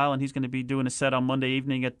once in a while, and he's going to be doing a set on Monday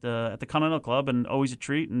evening at the Continental Club, and always a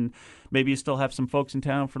treat. And maybe you still have some folks in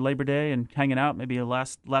town for Labor Day and hanging out, maybe a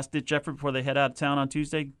last ditch effort before they head out of town on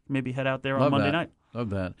Tuesday. Maybe head out there on Monday night. Love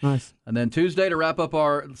that. Nice. And then Tuesday to wrap up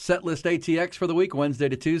our set list ATX for the week, Wednesday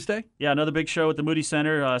to Tuesday. Yeah, another big show at the Moody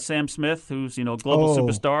Center. Sam Smith, who's global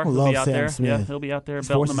superstar, he'll love be out Sam there. Smith. Yeah, he'll be out there His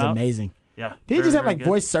belting voice them is out. amazing. Yeah, Did he just have good.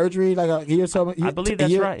 voice surgery like a year or so? I believe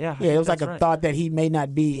that's right. Yeah, it was like that's a right. thought that he may not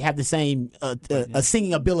have the same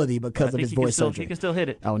singing ability because of his voice surgery. He can still hit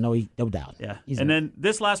it. Oh no, no doubt. Yeah, then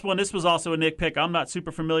this last one, this was also a Nick pick. I'm not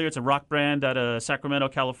super familiar. It's a rock band out of Sacramento,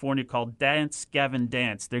 California called Dance Gavin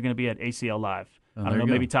Dance. They're going to be at ACL Live. I don't know,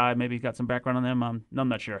 maybe Ty, maybe got some background on them. I'm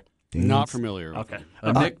not sure. Not familiar. Okay.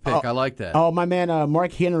 A Nick pick. I like that. Oh, my man,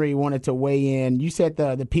 Mark Henry wanted to weigh in. You said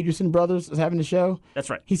the Peterson brothers was having the show? That's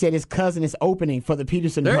right. He said his cousin is opening for the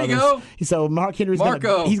Peterson There brothers. you go. So Mark Henry's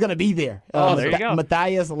he's going to be there. There you go.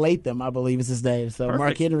 Matthias Latham, I believe is his name. So Perfect.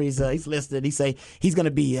 Mark Henry's he's listed. He say he's going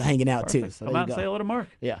to be hanging out too. So Come there out you and say go. hello to Mark.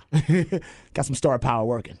 Yeah. Got some star power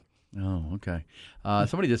working. Oh, okay.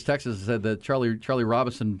 Somebody just texted us and said that Charlie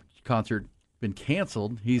Robinson concert been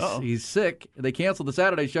canceled. He's sick. They canceled the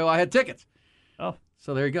Saturday show. I had tickets. Oh.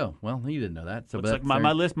 So there you go. Well, you didn't know that. So Looks like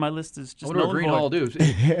my list is just I wonder what Green Hall do.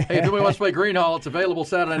 Hey, if anybody wants to play Green Hall, it's available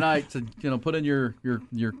Saturday night. So put in your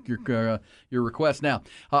request now.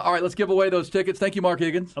 All right, let's give away those tickets. Thank you, Mark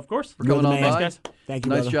Higgins. Of course. For coming on man. by. Thanks, guys. Thank you,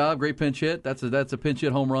 Nice brother. job. Great pinch hit. That's a pinch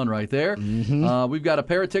hit home run right there. We've got a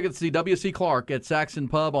pair of tickets to see W.C. Clark at Saxon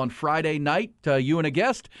Pub on Friday night. You and a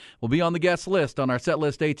guest will be on the guest list on our set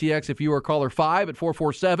list ATX. If you are caller 5 at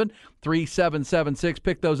 447-3776,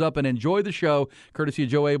 pick those up and enjoy the show, courtesy of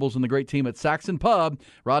Joe Abels and the great team at Saxon Pub.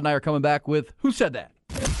 Rod and I are coming back with Who Said That?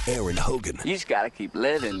 Aaron Hogan, You just gotta keep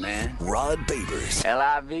living, man. Rod Babers,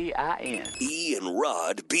 Livin. E and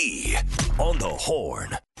Rod B on the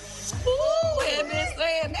Horn. Who had been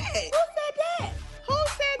saying that? Who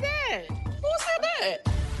said that? Who said that?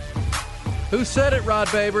 Who said it, Rod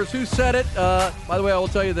Babers? Who said it? By the way, I will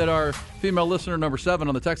tell you that our female listener number 7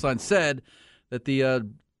 on the text line said that the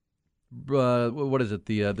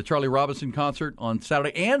the Charlie Robinson concert on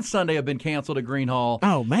Saturday and Sunday have been canceled at Green Hall.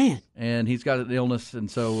 Oh, man. And he's got an illness,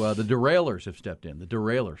 and so the Derailers have stepped in. The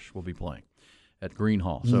Derailers will be playing at Green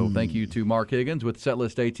Hall. So thank you to Mark Higgins with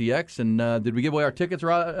Setlist ATX. And did we give away our tickets,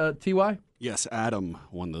 T.Y.? Yes, Adam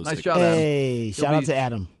won those. Nice tickets. job, Adam. Hey, shout out to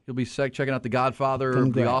Adam. He'll be checking out The Godfather of the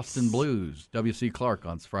Congrats. Austin Blues, W.C. Clark,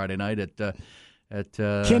 on Friday night at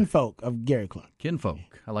Kinfolk of Gary Clark. Kinfolk.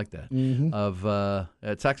 I like that. Mm-hmm.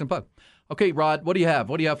 At Saxon Pub. Okay, Rod, what do you have?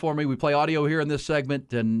 What do you have for me? We play audio here in this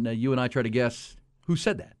segment, and you and I try to guess who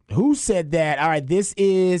said that. Who said that? All right, this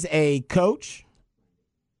is a coach.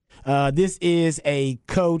 This is a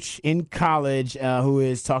coach in college who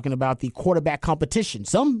is talking about the quarterback competition.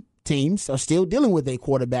 Some teams are still dealing with a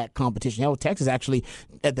quarterback competition. Hell, Texas actually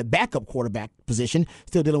at the backup quarterback position,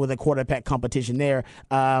 still dealing with a quarterback competition there.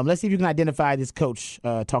 Let's see if you can identify this coach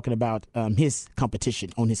talking about his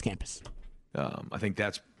competition on his campus. I think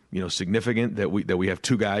that's significant that we have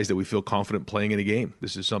two guys that we feel confident playing in a game.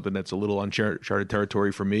 This is something that's a little uncharted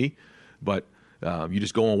territory for me, but you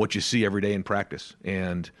just go on what you see every day in practice.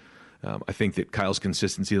 And I think that Kyle's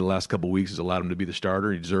consistency the last couple of weeks has allowed him to be the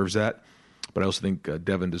starter. He deserves that. But I also think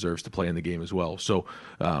Devin deserves to play in the game as well. So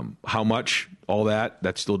how much, all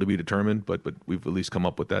that's still to be determined, but we've at least come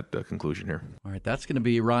up with that conclusion here. All right, that's going to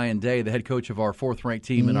be Ryan Day, the head coach of our fourth-ranked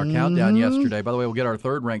team in our countdown yesterday. By the way, we'll get our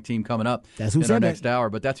third-ranked team coming up in our next hour.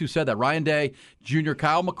 But that's who said that. Ryan Day, Jr.,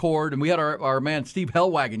 Kyle McCord, and we had our man Steve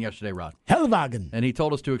Hellwagon yesterday, Rod. Hellwagon. And he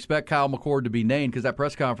told us to expect Kyle McCord to be named because that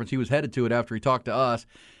press conference, he was headed to it after he talked to us.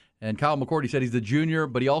 And Kyle McCord, he said he's the junior,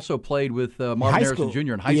 but he also played with Marvin Harrison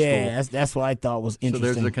Jr. in high school. Yeah, that's what I thought was interesting.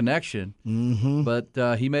 So there's a connection. Mm-hmm.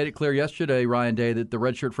 But he made it clear yesterday, Ryan Day, that the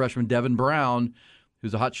redshirt freshman Devin Brown,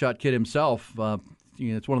 who's a hotshot kid himself,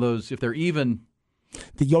 it's one of those, if they're even.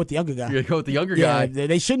 To go with the younger guy. You go with the younger guy.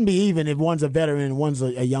 They shouldn't be even if one's a veteran and one's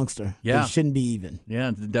a youngster. Yeah. They shouldn't be even.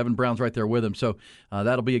 Yeah, Devin Brown's right there with him. So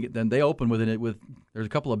that'll be. Then they open with it with. There's a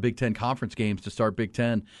couple of Big Ten conference games to start Big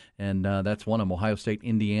Ten, and that's one of them. Ohio State,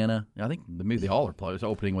 Indiana. I think maybe they all are players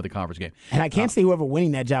opening with a conference game. And I can't see whoever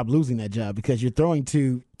winning that job losing that job because you're throwing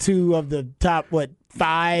to two of the top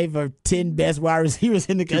 5 or 10 best wide receivers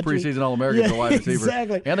in the country. 2 preseason All-Americans for wide receivers.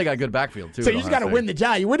 Exactly. And they got good backfield, too. So you just got to win the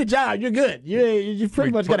job. You win the job, you're good. You're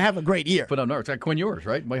pretty much going to have a great year. Put up numbers. It's like Quinn Ewers,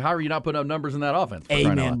 right? How are you not putting up numbers in that offense?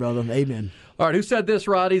 Amen, brother. Amen. All right, who said this,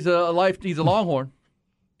 Rod? He's a Longhorn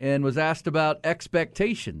and was asked about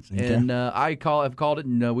expectations. Okay. And I've called it,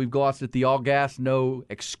 and we've glossed it, the all gas, no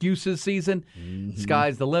excuses season. Mm-hmm.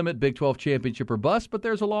 Sky's the limit, Big 12 championship or bust. But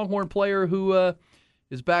there's a Longhorn player who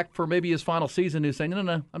is back for maybe his final season who's saying,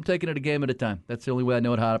 no, I'm taking it a game at a time. That's the only way I know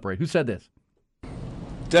how to operate. Who said this?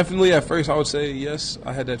 Definitely at first I would say yes,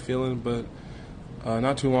 I had that feeling, but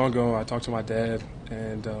not too long ago I talked to my dad,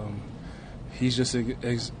 and he's just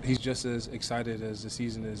as excited as the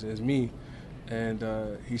season is as me,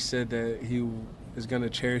 and he said that he is going to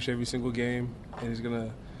cherish every single game, and he's going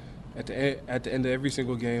to at the end of every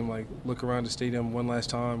single game, like, look around the stadium one last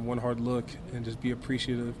time, one hard look, and just be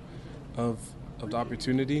appreciative of the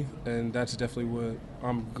opportunity. And that's definitely what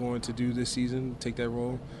I'm going to do this season, take that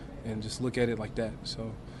role and just look at it like that.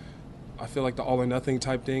 So I feel like the all or nothing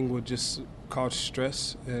type thing would just cause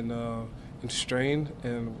stress and strain.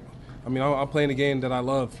 And I mean, I'm playing a game that I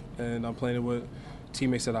love, and I'm playing it with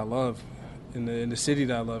teammates that I love in the city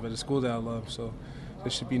that I love, at the school that I love. So there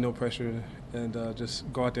should be no pressure, and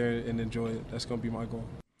just go out there and enjoy it. That's going to be my goal.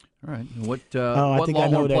 All right. What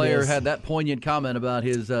Longhorn player had that poignant comment about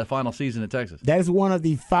his final season at Texas? That is one of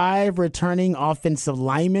the 5 returning offensive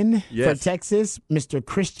linemen for Texas, Mr.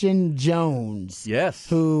 Christian Jones. Yes.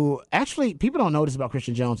 Who actually, people don't know this about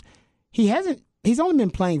Christian Jones. He's only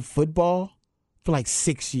been playing football for like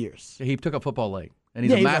 6 years. He took up football late. And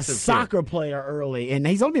he's a massive soccer player early, and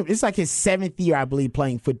it's like his 7th year, I believe,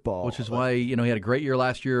 playing football. Which is why he had a great year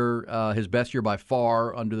last year, his best year by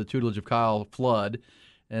far under the tutelage of Kyle Flood.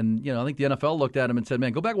 And I think the NFL looked at him and said,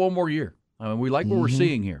 "Man, go back one more year. I mean, we like what we're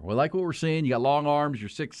seeing here. We like what we're seeing. You got long arms. You're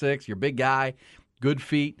 6'6". You're a big guy, good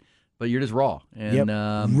feet, but you're just raw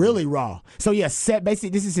and really raw." So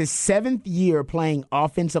basically, this is his 7th year playing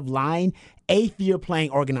offensive line, 8th year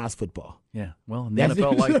playing organized football. Yeah, well, in the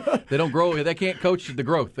NFL, they don't grow. They can't coach the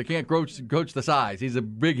growth. They can't coach the size. He's a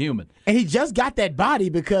big human, and he just got that body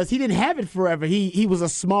because he didn't have it forever. He was a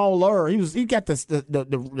smaller. He got the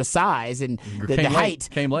size and the height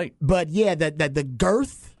came late. But the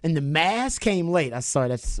girth and the mass came late. I'm sorry,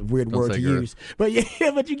 that's a weird word to use. But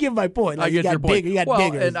but you get my point. I get your point. He got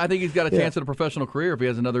bigger. And I think he's got a chance at a professional career if he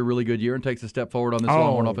has another really good year and takes a step forward on this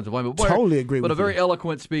Longhorn offensive line. Totally agree with you. But a very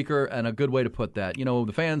eloquent speaker and a good way to put that.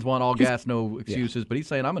 The fans want all gas, no excuses. But he's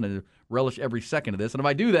saying, I'm going to relish every second of this. And if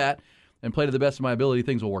I do that and play to the best of my ability,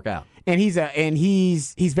 things will work out. And he's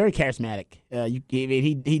very charismatic.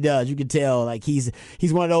 He does. You can tell like he's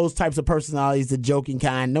one of those types of personalities, the joking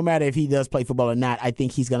kind. No matter if he does play football or not, I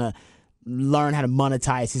think he's going to learn how to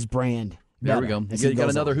monetize his brand There we go. You got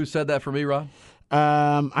another Who Said That for me, Rod?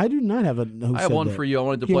 I do not have a Who Said That. I have one for you. I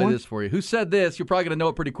wanted to play this for you. Who said this? You're probably going to know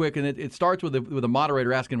it pretty quick, and it starts with a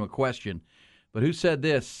moderator asking him a question. But who said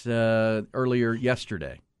this earlier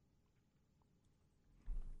yesterday?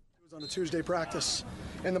 It was on a Tuesday practice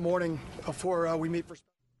in the morning before we meet for.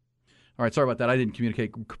 All right, sorry about that. I didn't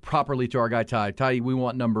communicate properly to our guy, Ty. Ty, we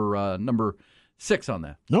want number 6 on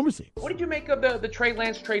that. Number 6. What did you make of the Trey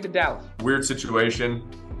Lance trade to Dallas? Weird situation.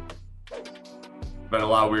 Been a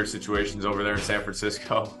lot of weird situations over there in San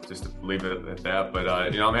Francisco, just to leave it at that. But,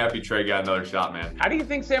 I'm happy Trey got another shot, man. How do you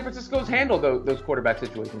think San Francisco's handled those quarterback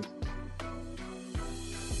situations?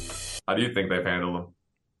 How do you think they've handled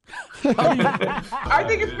them? I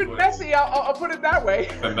think it's been messy. I'll put it that way.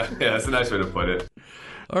 Yeah, that's a nice way to put it.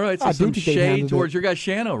 All right, so some shade towards your guy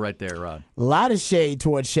Shano right there, Rod. A lot of shade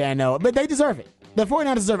towards Shano, but they deserve it. The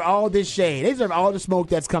 49ers deserve all this shade. They deserve all the smoke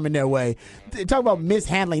that's coming their way. Talk about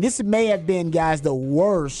mishandling. This may have been, guys, the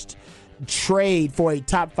worst trade for a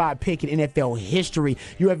top 5 pick in NFL history.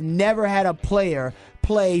 You have never had a player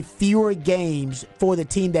play fewer games for the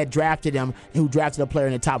team that drafted him who drafted a player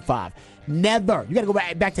in the top 5. Never. You got to go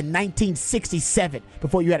back to 1967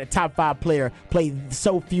 before you had a top 5 player play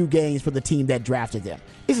so few games for the team that drafted them.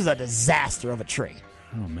 This is a disaster of a trade.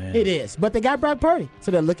 Oh, man. It is. But they got Brock Purdy,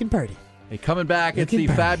 so they're looking pretty. Hey, coming back, it's the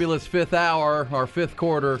fabulous 5th hour, our 5th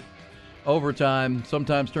quarter. Overtime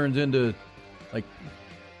sometimes turns into, like,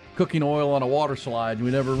 cooking oil on a water slide. We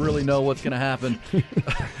never really know what's going to happen.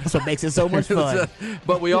 That's what makes it so much fun.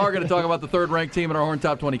 But we are going to talk about the 3rd-ranked team in our Horn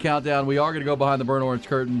Top 20 Countdown. We are going to go behind the burnt orange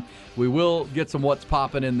curtain. We will get some what's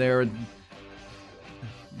popping in there and,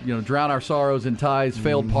 drown our sorrows in Ty's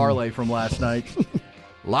failed parlay from last night.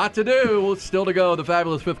 Lot to do. Still to go. The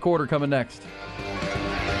fabulous 5th quarter coming next.